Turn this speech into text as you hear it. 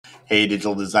Hey,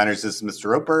 digital designers, this is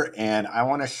Mr. Roper, and I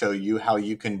want to show you how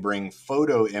you can bring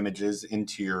photo images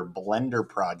into your Blender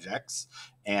projects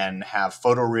and have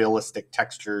photorealistic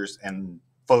textures and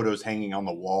photos hanging on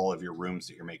the wall of your rooms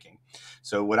that you're making.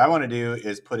 So what I want to do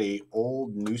is put a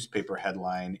old newspaper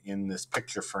headline in this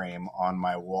picture frame on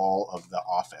my wall of the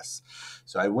office.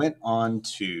 So I went on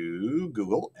to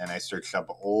Google and I searched up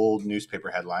old newspaper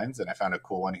headlines, and I found a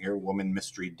cool one here, Woman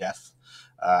Mystery Death.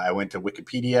 I went to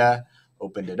Wikipedia,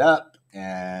 opened it up,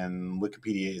 and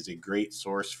Wikipedia is a great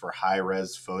source for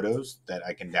high-res photos that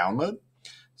I can download.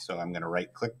 So I'm going to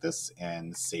right-click this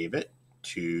and save it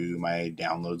to my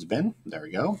downloads bin. There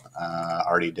we go.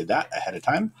 Already did that ahead of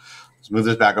time. Let's move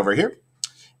this back over here.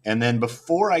 And then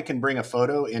before I can bring a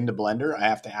photo into Blender, I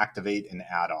have to activate an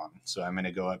add-on. So I'm going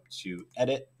to go up to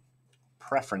Edit,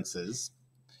 Preferences,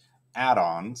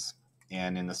 Add-ons,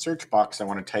 and in the search box, I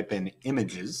want to type in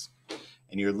Images.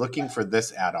 And you're looking for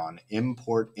this add-on,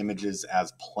 Import Images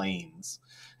as Planes.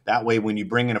 That way, when you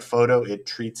bring in a photo, it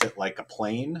treats it like a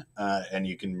plane, and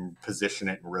you can position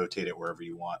it and rotate it wherever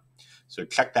you want. So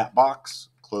check that box,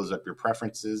 close up your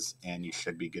preferences, and you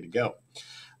should be good to go.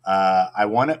 I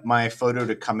want my photo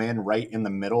to come in right in the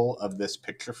middle of this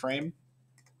picture frame.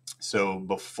 So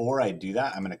before I do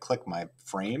that, I'm going to click my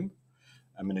frame.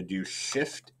 I'm going to do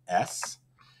Shift S,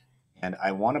 and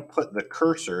I want to put the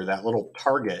cursor, that little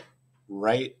target,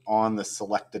 right on the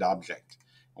selected object.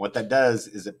 And what that does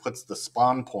is it puts the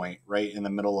spawn point right in the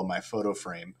middle of my photo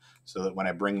frame so that when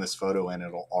I bring this photo in,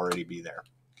 it'll already be there.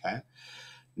 Okay.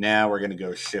 Now we're going to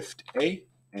go Shift A,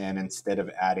 and instead of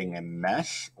adding a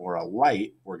mesh or a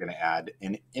light, we're going to add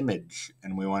an image,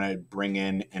 and we want to bring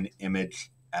in an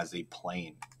image as a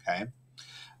plane. Okay.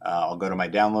 I'll go to my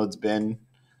downloads bin.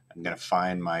 I'm going to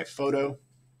find my photo,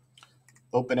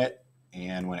 open it.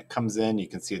 And when it comes in, you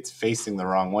can see it's facing the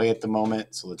wrong way at the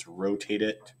moment. So let's rotate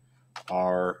it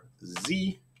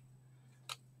RZ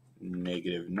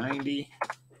 -90.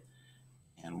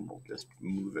 And we'll just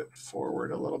move it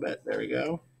forward a little bit. There we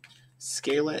go.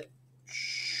 Scale it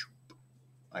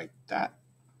like that.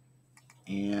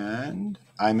 And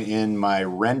I'm in my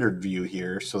rendered view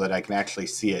here so that I can actually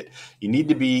see it. You need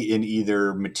to be in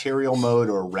either material mode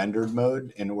or rendered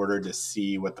mode in order to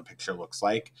see what the picture looks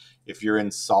like. If you're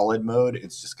in solid mode,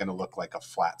 it's just going to look like a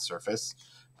flat surface.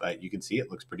 But you can see it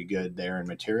looks pretty good there in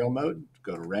material mode.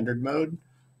 Go to rendered mode,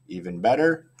 even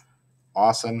better.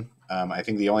 Awesome. I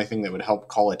think the only thing that would help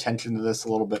call attention to this a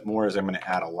little bit more is I'm going to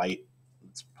add a light.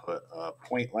 Let's put a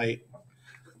point light.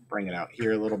 Bring it out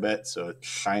here a little bit so it's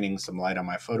shining some light on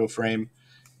my photo frame,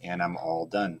 and I'm all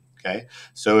done. Okay,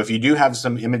 so if you do have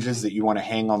some images that you want to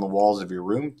hang on the walls of your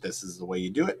room, this is the way you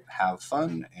do it. Have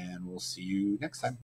fun, and we'll see you next time.